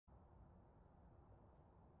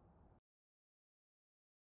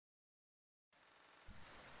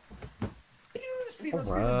Speed All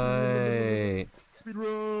run, right. speed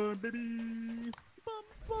run, baby. Bum,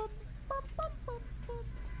 bum, bum, bum, bum, bum.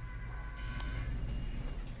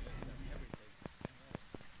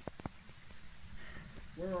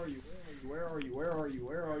 Where are you? Where are you? Where are you?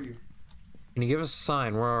 Where are you? Can you give us a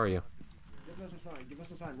sign? Where are you? Give us a sign. Give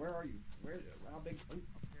us a sign. Where are you? Where? How big? Oh.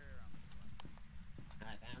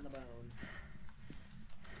 I found the bone.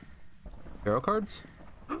 Tarot cards?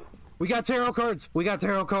 We got tarot cards! We got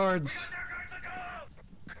tarot cards!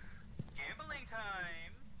 Gambling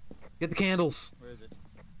time! Get the candles! Where is it?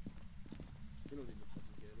 We don't need the fucking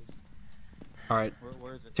candles. Alright.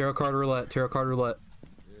 Where is it? Tarot card roulette. Tarot card roulette.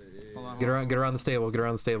 Hold on, Get around the stable. Get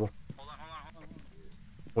around the stable. Hold on.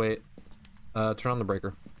 Wait. Turn on the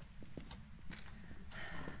breaker.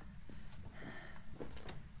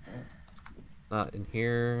 Not in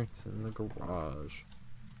here. It's in the garage.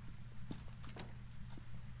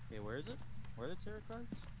 Okay, where is it? Where are the tarot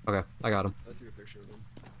cards? Okay, I got him. I took a picture of him.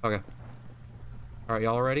 Okay. Alright,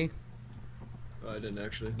 y'all ready? I didn't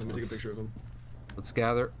actually. Let me take a picture of him. Let's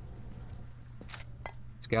gather.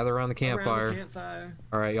 Let's gather around the campfire.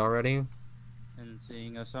 Alright, y'all ready? And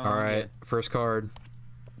seeing a song. Alright, first card.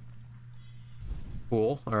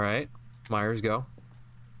 Cool, alright. Myers, go.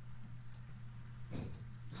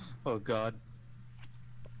 Oh god.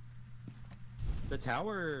 The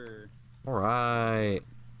tower. Alright.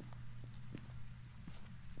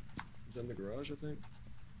 It's in the garage, I think.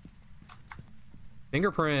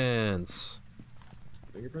 Fingerprints.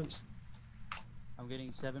 Fingerprints? I'm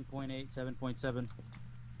getting 7.8,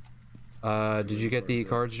 7.7. Did you get the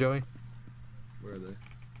cards, Joey? Where are they?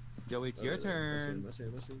 Joey, it's your turn. I see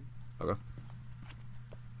him. Okay.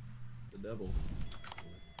 The devil.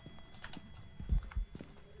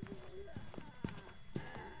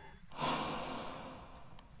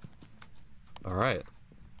 Alright.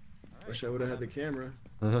 Wish I would have had the camera.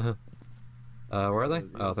 Where are they?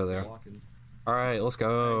 Oh, they're there. Alright, let's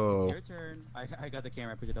go. It's your turn. I got the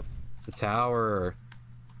camera, I picked it up. The tower.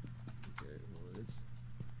 Okay, well, it's...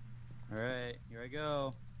 Alright, here I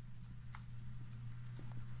go.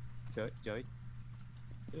 Joey?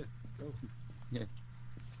 Yeah, go. Yeah.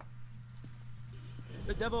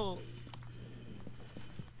 The devil!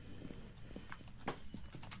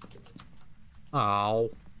 Ow.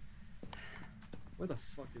 Where the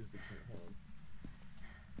fuck is the camera? Hold on.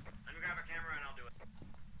 Let me grab a camera and I'll do it.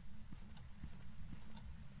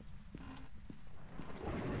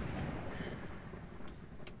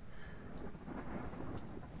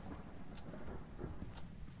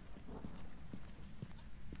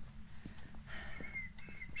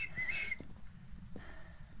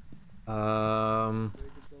 Breaker's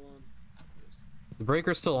still on? Yes. The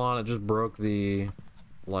breaker's still on, it just broke the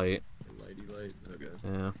light. The lighty light? Okay.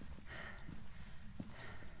 Yeah.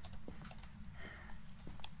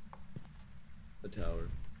 The tower.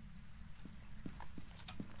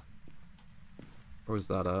 Where was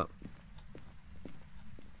that at?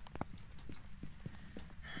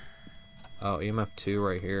 Oh, EMF 2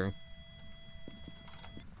 right here.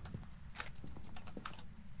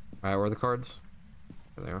 Alright, where are the cards?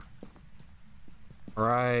 There they are.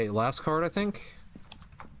 Alright, last card, I think.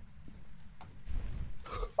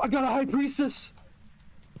 I got a High Priestess!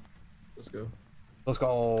 Let's go. Let's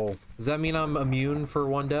go. Does that mean I'm immune for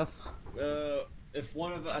one death? If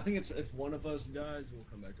one of... I think it's if one of us dies, we'll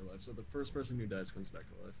come back to life. So the first person who dies comes back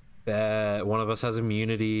to life. Bet. One of us has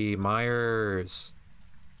immunity. Myers.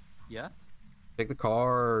 Yeah? Take the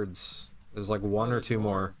cards. There's like one or two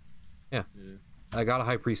more. Yeah. I got a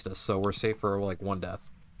High Priestess, so we're safe for like one death.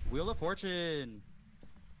 Wheel of Fortune!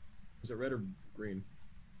 Was it red or green?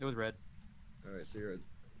 It was red. Alright, so you're at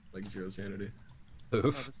like 0 sanity. Oh,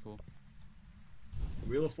 Oof. that's cool.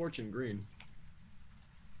 Wheel of Fortune, green.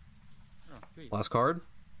 Oh, sweet. Last card.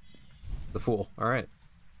 The Fool. Alright.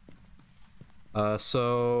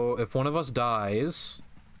 So if one of us dies...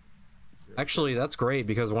 Actually, that's great,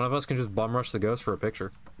 because one of us can just bum rush the ghost for a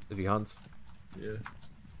picture, if he hunts. Yeah.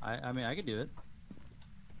 I mean, I could do it.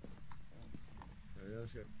 Oh, yeah,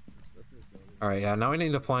 that's good. That's definitely fine. Alright, yeah, now we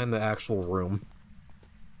need to find the actual room.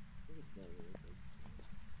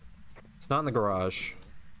 It's not in the garage.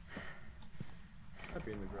 Might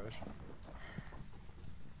be in the garage.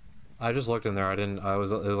 I just looked in there, it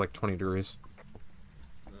was like 20 degrees.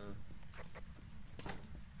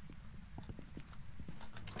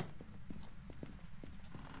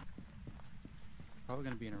 Probably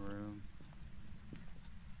gonna be in a room.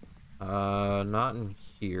 Not in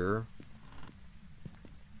here.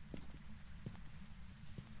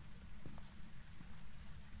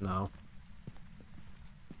 No.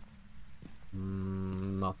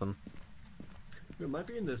 Nothing. It might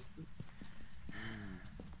be in this.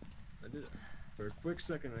 I did. For a quick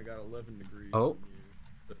second, I got 11 degrees. Oh. In here,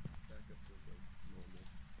 but back up to like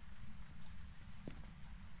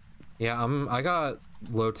normal. Yeah, I got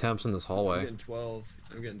low temps in this I'm hallway. getting 12.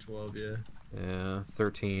 I'm getting 12. Yeah. Yeah,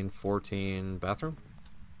 13, 14. Bathroom?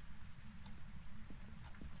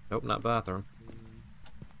 Nope, not bathroom. 15.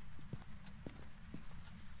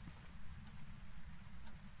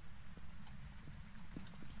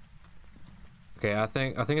 Okay, I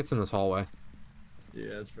think it's in this hallway.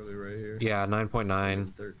 Yeah, it's probably right here. Yeah,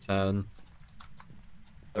 9.9, 13. 10,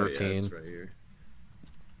 Oh, yeah, 13, it's right here.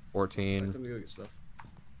 14, Let me go get stuff.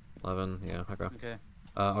 11. Yeah, okay. Okay.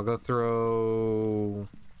 I'll go throw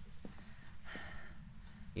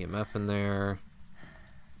EMF in there.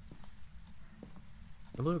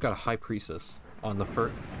 I believe we got a High Priestess on the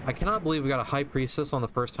first. I cannot believe we got a High Priestess on the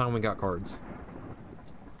first time we got cards.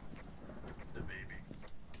 The baby.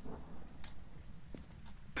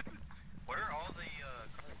 What are all the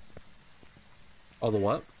cards? Oh, the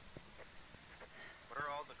what? What are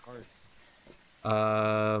all the cards?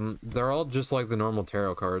 They're all just like the normal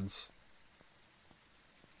tarot cards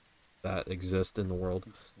that exist in the world.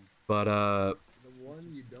 But, The one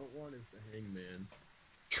you don't want is the Hangman.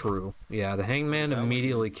 true. Yeah, the Hangman That would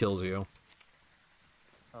immediately kills you.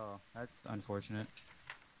 Oh, that's unfortunate.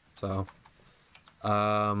 So,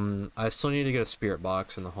 I still need to get a spirit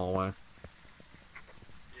box in the hallway.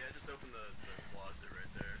 Yeah, just open the closet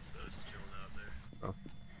right there, so it's chilling out there.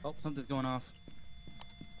 Oh, something's going off.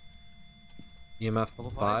 EMF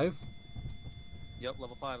Level 5? Yep,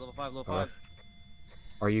 level 5, level 5, level Okay. 5.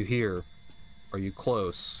 Are you here? Are you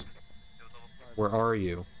close? It was level 5. Where are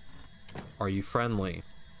you? Are you friendly?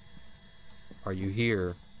 Are you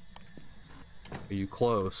here? Are you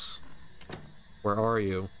close? Where are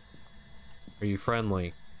you? Are you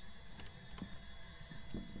friendly?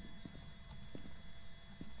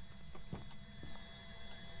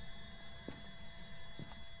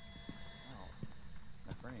 Wow.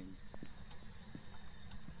 My brain.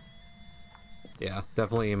 Yeah,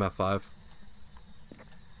 definitely EMF 5.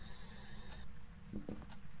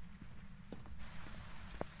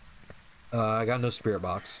 I got no spirit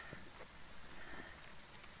box.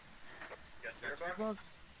 You got spirit box?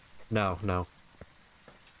 No, no.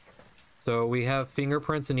 So we have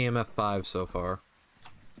fingerprints and EMF 5 so far.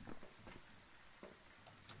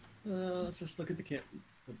 Let's just look at the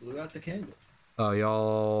blew out the candle. Oh,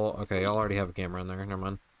 y'all... Okay, y'all already have a camera in there. Never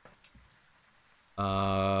mind. It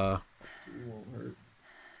won't hurt.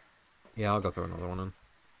 Yeah, I'll go throw another one in.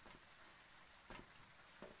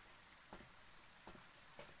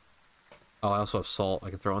 Oh, I also have salt I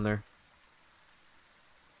can throw in there.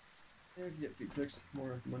 Yeah, get feet fixed.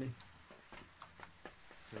 More money.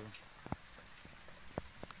 True.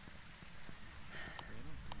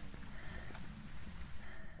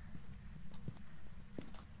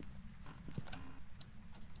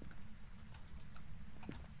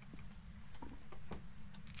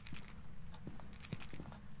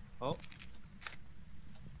 Oh,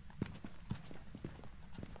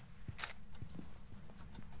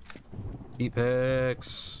 Heat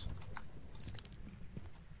picks.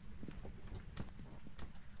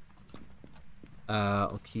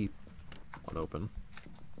 I'll keep one open.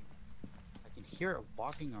 I can hear it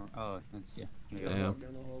walking or oh, that's yeah. There you go. Yeah. Walk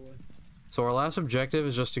down the hallway. So our last objective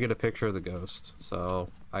is just to get a picture of the ghost. So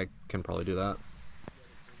I can probably do that.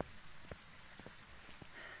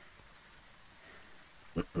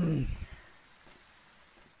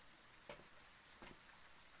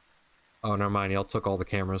 Oh, never mind. Y'all took all the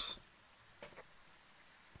cameras.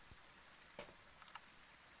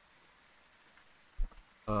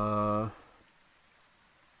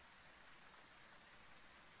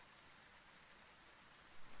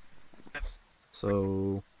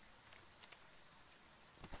 So...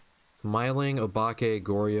 Smiling, Obake,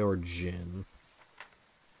 Goryeo, or Jin?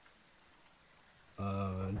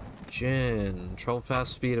 Jin. Travel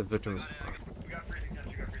fast speed of victims. We got freezing temps,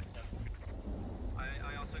 we got freezing temps.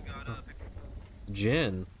 I also got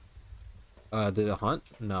Jin. Did it hunt?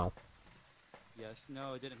 No. Yes.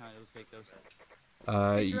 No, it didn't hunt. It was fake ghost.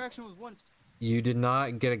 Uh, Interaction was once. you did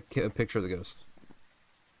not get a picture of the ghost.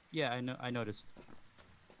 Yeah, I know. I noticed.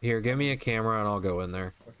 Here, give me a camera and I'll go in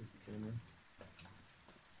there. Fuck is the camera?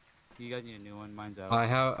 You guys need a new one. Mine's out. I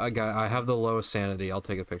have the lowest sanity. I'll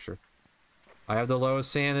take a picture. I have the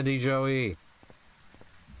lowest sanity, Joey.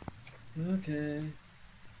 Okay.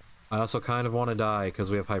 I also kind of want to die because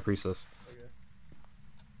we have High Priestess. Okay.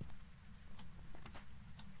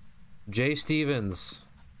 Jay Stevens.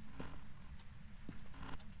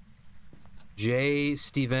 Jay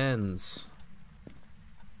Stevens.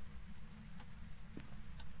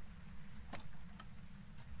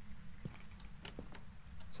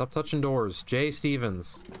 Stop touching doors. Jay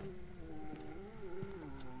Stevens.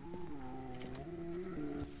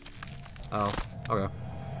 Oh, okay.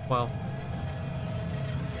 Well.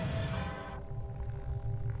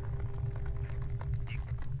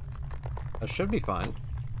 That should be fine. Yeah,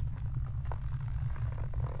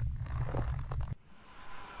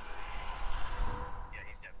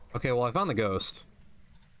 he's dead. Okay, well, I found the ghost.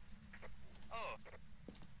 Oh,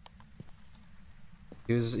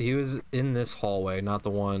 He was in this hallway, not the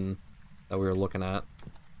one that we were looking at.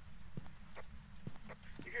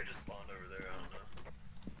 you could have just spawned over there, I don't know.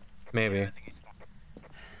 Maybe. I think he's fine.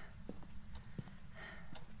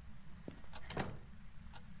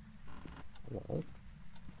 Well.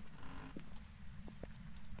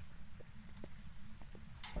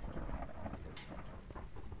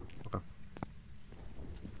 Okay.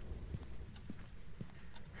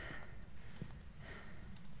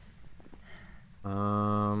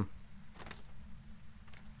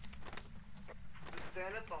 Just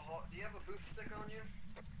stand at the hall. Do you have a boost stick on you?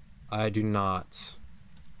 I do not.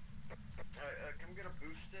 Alright, come get a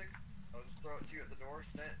boost stick. I'll just throw it to you at the door.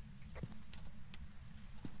 Stand.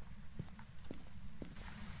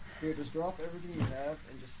 Here, just drop everything you have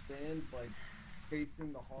and just stand like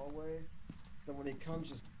facing the hallway. Then when he comes,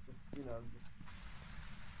 just you know,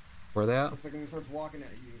 Where they at? it's like when he starts walking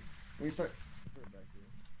at you. When he starts, put it back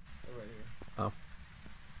here, or right here. Oh.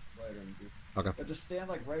 Right underneath you. Okay. But just stand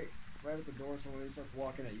like right at the door, so when he starts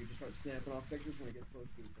walking at you, just start snapping off pictures when he gets close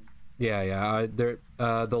to them. Yeah, yeah.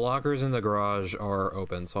 The lockers in the garage are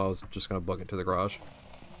open, so I was just gonna book it to the garage.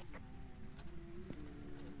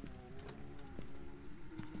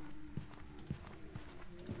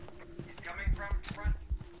 He's coming from front.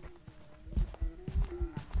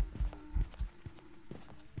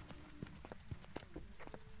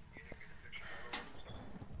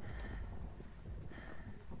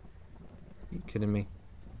 Are you kidding me?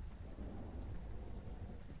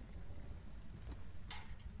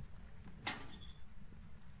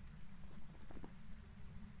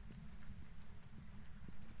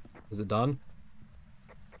 Is it done?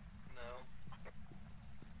 No.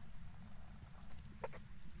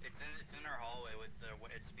 It's in our hallway with the.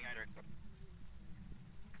 It's behind our.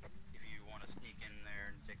 If you want to sneak in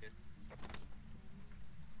there and take it.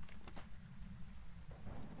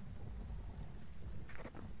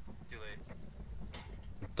 Too late.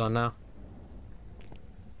 It's done now.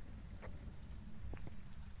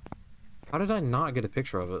 How did I not get a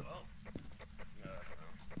picture of it? Well, no, I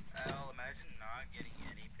don't know. Al, imagine not getting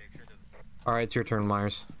any pictures of. All right, it's your turn,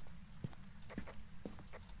 Myers.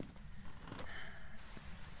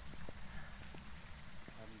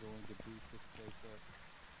 I'm going to boot this place up.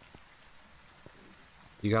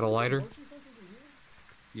 You got a lighter?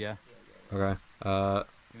 Yeah. Okay.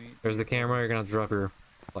 Give me, There's the camera. You're gonna have to drop your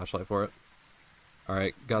flashlight for it. All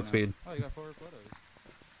right. Godspeed. Oh, you got 4 photos.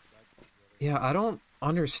 Yeah, I don't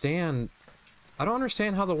understand. I don't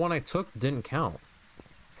understand how the one I took didn't count.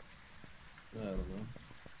 I don't know.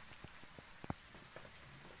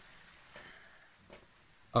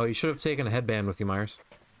 Oh, you should have taken a headband with you, Myers.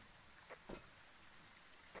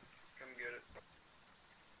 Come get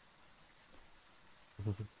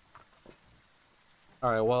it. All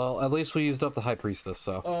right. Well, at least we used up the High Priestess,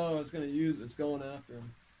 so. Oh, it's going after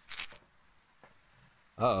him.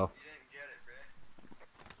 Uh oh. You didn't get it, Ray.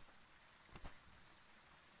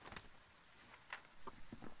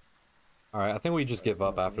 All right. I think we just give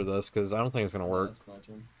up after this because I don't think it's gonna work. It's my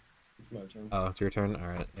turn. It's my turn. Oh, it's your turn. All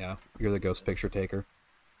right. Yeah. You're the ghost picture taker.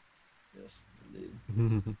 Yes, indeed. Let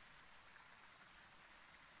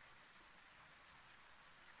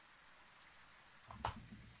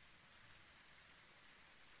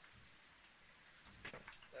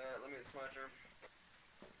me. It's my turn.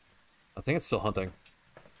 I think it's still hunting.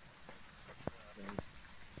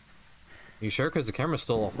 You sure? Because the camera's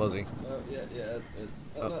still all fuzzy. Oh yeah. Oh,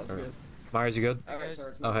 No, it's alright. good. Myers, you good? All right, guys.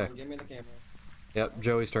 sorry. It's my Oh, hey. turn. Give me the camera. Yep.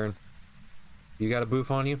 Joey's turn. You got a boof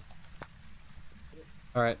on you?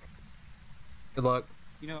 All right. Good luck.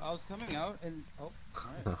 You know, I was coming out and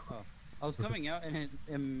alright. Oh, I was coming out and it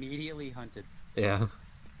immediately hunted. Yeah.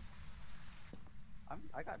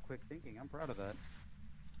 I got quick thinking. I'm proud of that.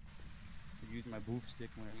 I used my boof stick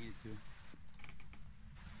when I needed to.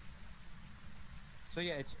 So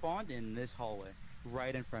yeah, it spawned in this hallway,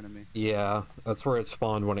 right in front of me. Yeah. That's where it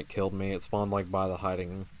spawned when it killed me. It spawned like by the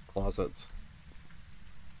hiding closets.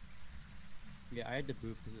 Yeah, I had to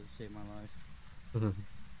boof to save my life.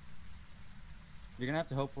 You're gonna have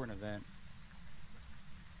to hope for an event.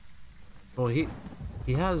 Well, he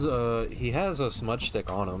has a smudge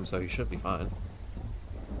stick on him, so he should be fine.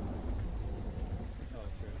 Oh,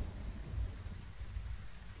 true.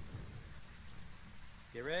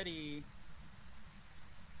 Get ready.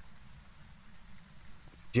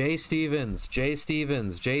 Jay Stevens, Jay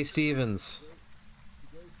Stevens, Jay Stevens.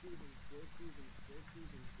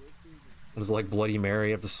 It was like Bloody Mary.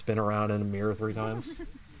 You have to spin around in a mirror 3 times.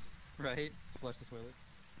 Right? Flush the toilet.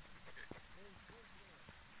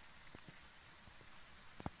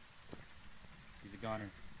 He's a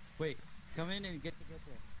goner. Wait, come in and get the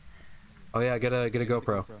GoPro. Oh yeah, get a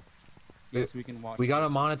GoPro. Yes, we can watch. We gotta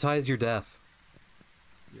this. monetize your death.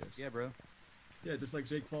 Yes. Yeah, bro. Yeah, just like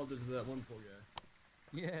Jake Paul did to that one poor guy.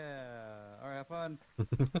 Yeah. Alright, have fun.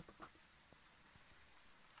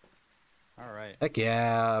 Alright. Heck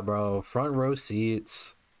yeah, bro. Front row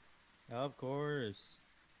seats. Of course.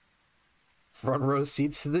 Front row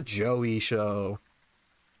seats to the Joey show.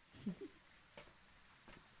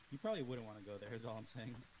 You probably wouldn't want to go there, is all I'm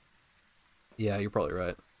saying. Yeah, you're probably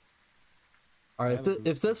right. Alright, have a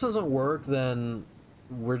if this doesn't work, then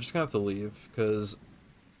we're just gonna have to leave, because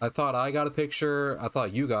I thought I got a picture, I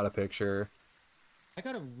thought you got a picture. I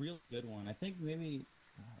got a real good one. I think maybe...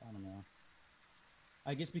 I don't know.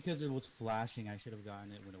 I guess because it was flashing, I should have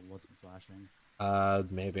gotten it when it wasn't flashing.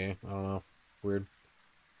 Maybe. I don't know. Weird.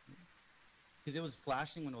 Because it was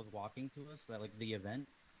flashing when it was walking to us, like the event.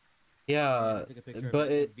 Yeah, I took a picture but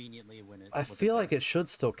of it it... conveniently when it I wasn't feel like there. it should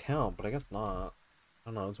still count, but I guess not. I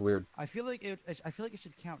don't know, it's weird. I feel like it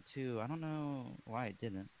should count too. I don't know why it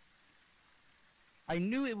didn't. I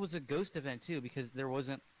knew it was a ghost event too because there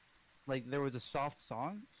wasn't, like, there was a soft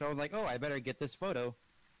song. So I was like, oh, I better get this photo.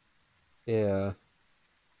 Yeah.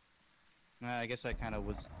 I guess I kind of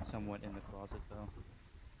was somewhat in the closet though.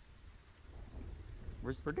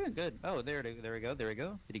 We're doing good. Oh, there we go. There we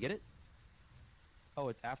go. Did he get it? Oh,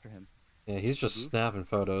 it's after him. Yeah, he's just Oops. snapping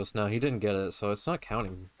photos. No, he didn't get it, so it's not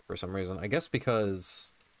counting for some reason. I guess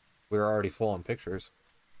because we were already full on pictures.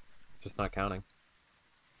 Just not counting.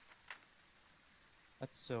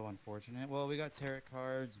 That's so unfortunate. Well, we got tarot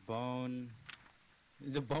cards, bone.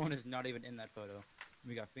 The bone is not even in that photo.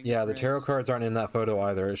 We got fingerprints. Yeah, the tarot cards aren't in that photo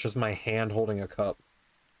either. It's just my hand holding a cup.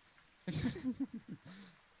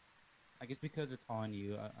 I guess because it's on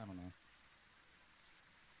you. I don't know.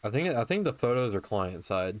 I think the photos are client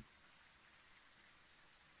side.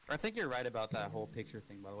 I think you're right about that whole picture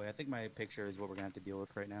thing, by the way. I think my picture is what we're gonna have to deal with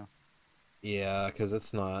right now. Yeah, because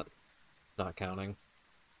it's not counting.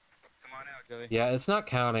 Come on out, Joey. Yeah, it's not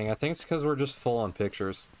counting. I think it's because we're just full on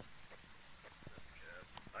pictures.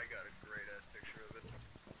 I got a great ass picture of it.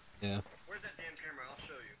 Yeah. Where's that damn camera? I'll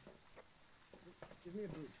show you. Give me a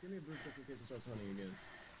boot. Give me a boot just in case it starts hunting again.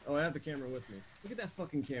 Oh, I have the camera with me. Look at that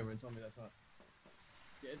fucking camera and tell me that's not.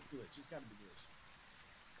 Yeah, it's glitch. It's gotta be glitch.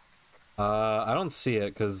 I don't see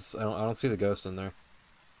it because I don't see the ghost in there.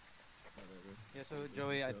 Yeah, so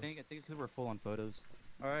Joey, I think it's because we're full on photos.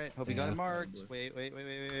 All right, hope you got Yeah. it marked. Probably.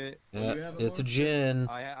 Wait. Yeah, you have it it's a marked? gin.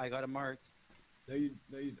 I got it marked. No, you.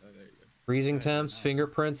 Oh, there you go. Freezing Alright, temps, nice.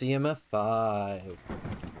 fingerprints, EMF 5.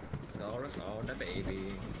 So the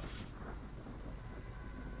baby.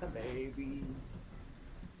 The baby.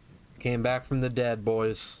 Came back from the dead,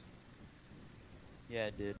 boys. Yeah,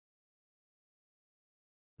 it did.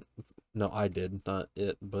 No, I did, not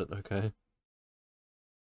it, but okay.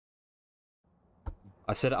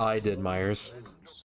 I said I did, Myers.